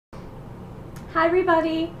Hi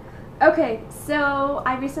everybody! Okay, so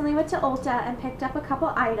I recently went to Ulta and picked up a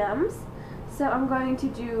couple items. So I'm going to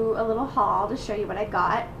do a little haul to show you what I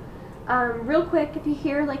got. Real quick, if you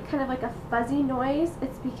hear like kind of like a fuzzy noise,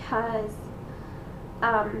 it's because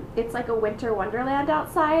it's like a winter wonderland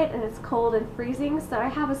outside and it's cold and freezing, so I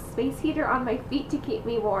have a space heater on my feet to keep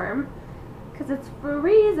me warm because it's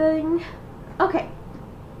freezing. Okay,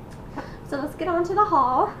 so let's get on to the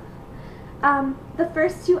haul. The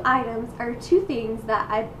first two items are two things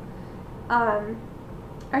that are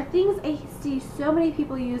things I see so many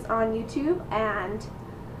people use on YouTube, and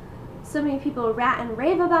so many people rant and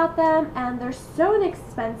rave about them, and they're so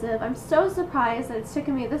inexpensive. I'm so surprised that it's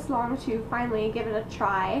taken me this long to finally give it a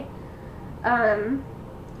try.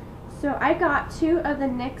 So I got two of the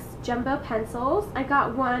NYX jumbo pencils. I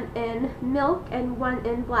got one in milk and one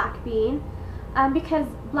in black bean, because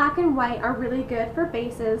black and white are really good for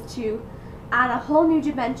bases to add a whole new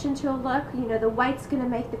dimension to a look. You know, the white's going to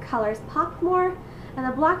make the colors pop more, and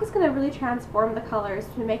the black is going to really transform the colors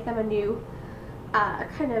to make them a new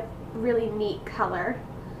kind of really neat color.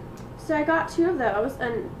 So I got two of those,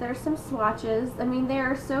 and there's some swatches. I mean, they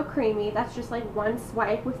are so creamy. That's just like one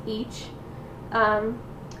swipe with each. So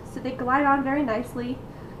they glide on very nicely.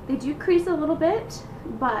 They do crease a little bit,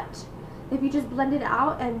 but if you just blend it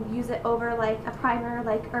out and use it over like a primer,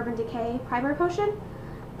 like Urban Decay primer potion,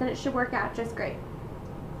 then it should work out just great.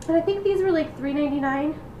 And I think these were like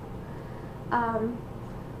 $3.99.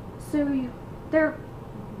 They're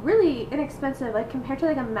really inexpensive, like compared to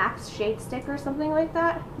like a Max Shade Stick or something like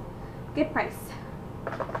that. Good price.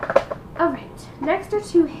 Alright, next are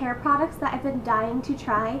two hair products that I've been dying to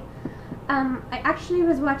try. I actually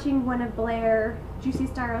was watching one of Blair, Juicy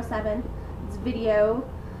Star 07's video,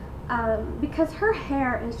 because her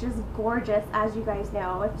hair is just gorgeous, as you guys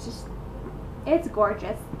know. It's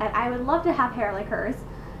gorgeous, and I would love to have hair like hers.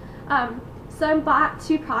 So I bought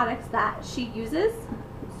two products that she uses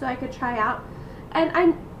so I could try out,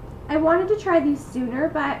 and I wanted to try these sooner,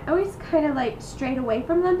 but I always kind of like strayed away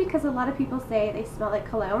from them because a lot of people say they smell like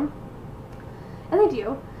cologne, and they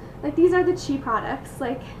do. Like, these are the cheap products.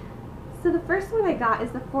 Like, so the first one I got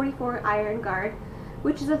is the 44 Iron Guard,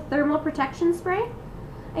 which is a thermal protection spray,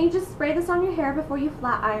 and you just spray this on your hair before you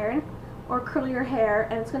flat iron or curl your hair,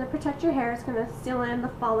 and it's going to protect your hair. It's going to seal in the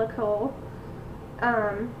follicle,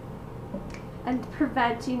 and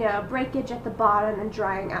prevent, you know, breakage at the bottom and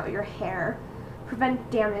drying out your hair,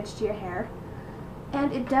 prevent damage to your hair.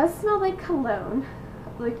 And it does smell like cologne.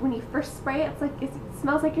 Like, when you first spray it, it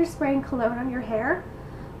smells like you're spraying cologne on your hair,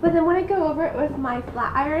 but then when I go over it with my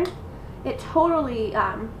flat iron, it totally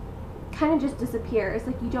kind of just disappears.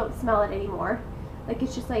 Like, you don't smell it anymore. Like,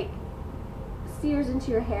 it's just like sears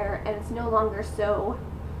into your hair, and it's no longer so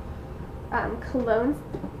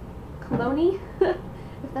cologne-y, if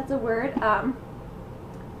that's a word.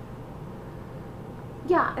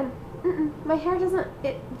 Yeah, and my hair doesn't,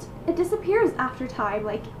 it disappears after time.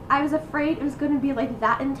 Like, I was afraid it was going to be like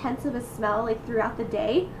that intense of a smell like throughout the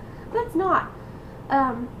day, but it's not.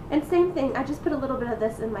 And same thing, I just put a little bit of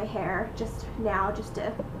this in my hair just now, just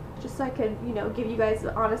so I could, you know, give you guys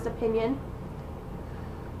an honest opinion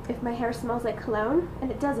if my hair smells like cologne, and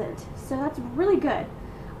it doesn't. So that's really good.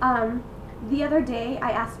 The other day I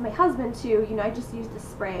asked my husband to, you know, I just used the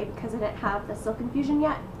spray because I didn't have the Silk Infusion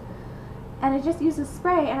yet, and I just used the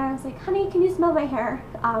spray, and I was like, honey, can you smell my hair?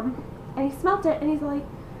 And he smelled it, and he's like,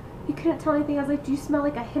 he couldn't tell anything. I was like, do you smell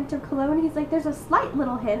like a hint of cologne? He's like, there's a slight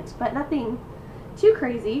little hint, but nothing too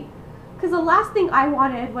crazy. Because the last thing I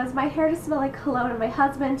wanted was my hair to smell like cologne, and my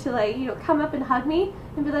husband to, like, you know, come up and hug me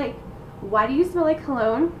and be like, why do you smell like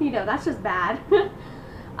cologne? You know, that's just bad.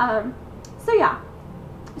 So yeah,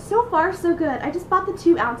 so far so good. I just bought the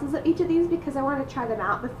 2 ounces of each of these because I wanted to try them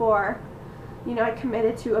out before, you know, I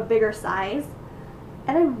committed to a bigger size.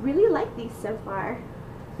 And I really like these so far.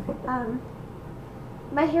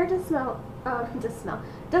 My hair does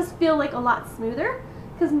does feel like a lot smoother,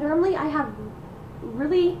 because normally I have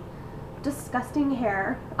really disgusting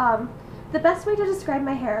hair. The best way to describe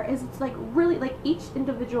my hair is it's like really, like, each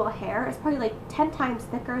individual hair is probably like 10 times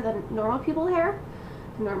thicker than normal people hair.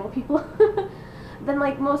 Normal people. Than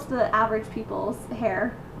like most of the average people's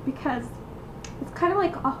hair, because it's kind of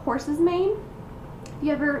like a horse's mane. If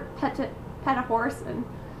you ever pet a horse and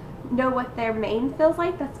know what their mane feels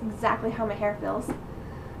like, that's exactly how my hair feels.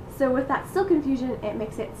 So with that Silk Infusion, it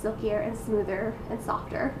makes it silkier and smoother and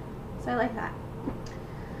softer. So I like that.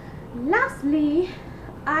 Lastly,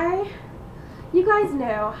 you guys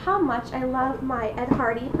know how much I love my Ed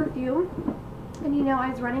Hardy perfume, and you know I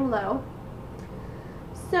was running low.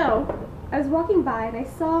 So I was walking by and I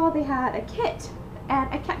saw they had a kit, and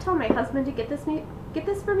I kept telling my husband to get this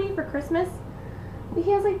for me for Christmas,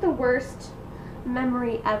 He has like the worst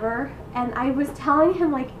memory ever, and I was telling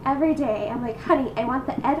him like every day, I'm like, honey, I want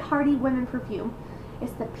the Ed Hardy women perfume.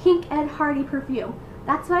 It's the pink Ed Hardy perfume.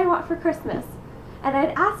 That's what I want for Christmas. And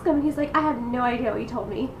I'd ask him, and he's like, I have no idea what you told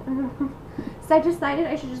me. So I decided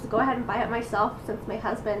I should just go ahead and buy it myself, since my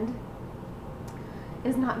husband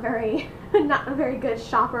is not a very good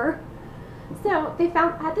shopper. So they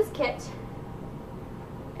had this kit,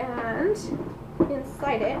 and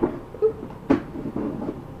inside it,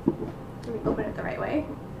 let me open it the right way.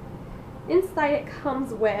 Inside it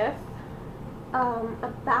comes with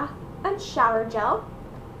a bath and shower gel.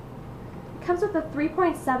 It comes with a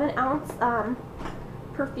 3.7 ounce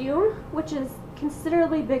perfume, which is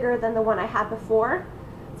considerably bigger than the one I had before,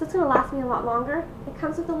 so it's going to last me a lot longer. It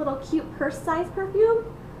comes with a little cute purse size perfume,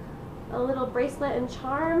 a little bracelet and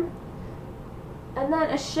charm, and then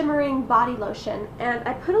a shimmering body lotion. And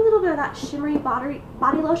I put a little bit of that shimmery body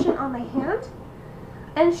lotion on my hand,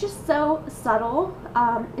 and it's just so subtle.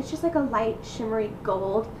 It's just like a light shimmery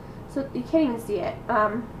gold, so you can't even see it.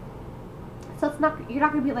 So it's not, you're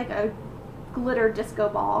not going to be like a glitter disco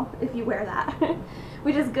ball if you wear that,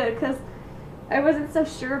 which is good because I wasn't so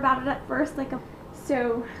sure about it at first.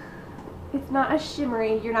 So it's not as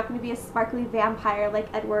shimmery. You're not going to be a sparkly vampire like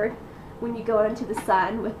Edward when you go out into the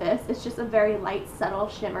sun with this. It's just a very light, subtle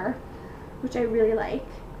shimmer, which I really like.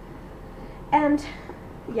 And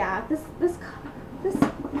yeah, this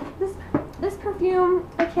perfume,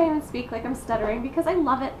 I can't even speak, like I'm stuttering because I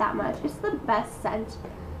love it that much. It's the best scent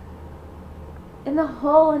in the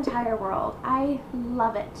whole entire world. I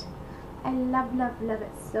love it. I love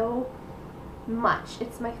it so much.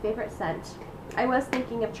 It's my favorite scent. I was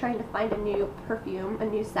thinking of trying to find a new perfume, a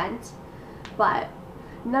new scent, but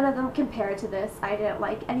none of them compared to this. I didn't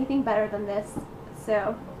like anything better than this.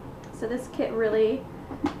 So this kit really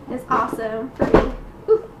is awesome for me.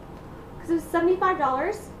 Ooh, because it was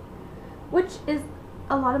 $75, which is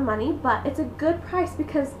a lot of money, but it's a good price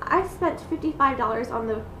because I spent $55 on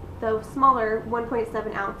the smaller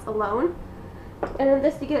 1.7 ounce alone, and in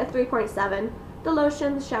this you get a 3.7, the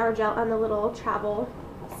lotion, the shower gel, and the little travel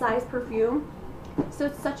size perfume. So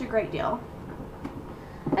it's such a great deal.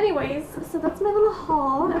 Anyways, so that's my little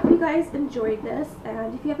haul. I hope you guys enjoyed this,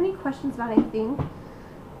 and if you have any questions about anything,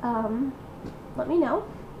 let me know.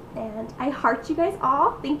 And I heart you guys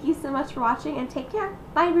all. Thank you so much for watching, and take care.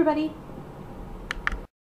 Bye everybody.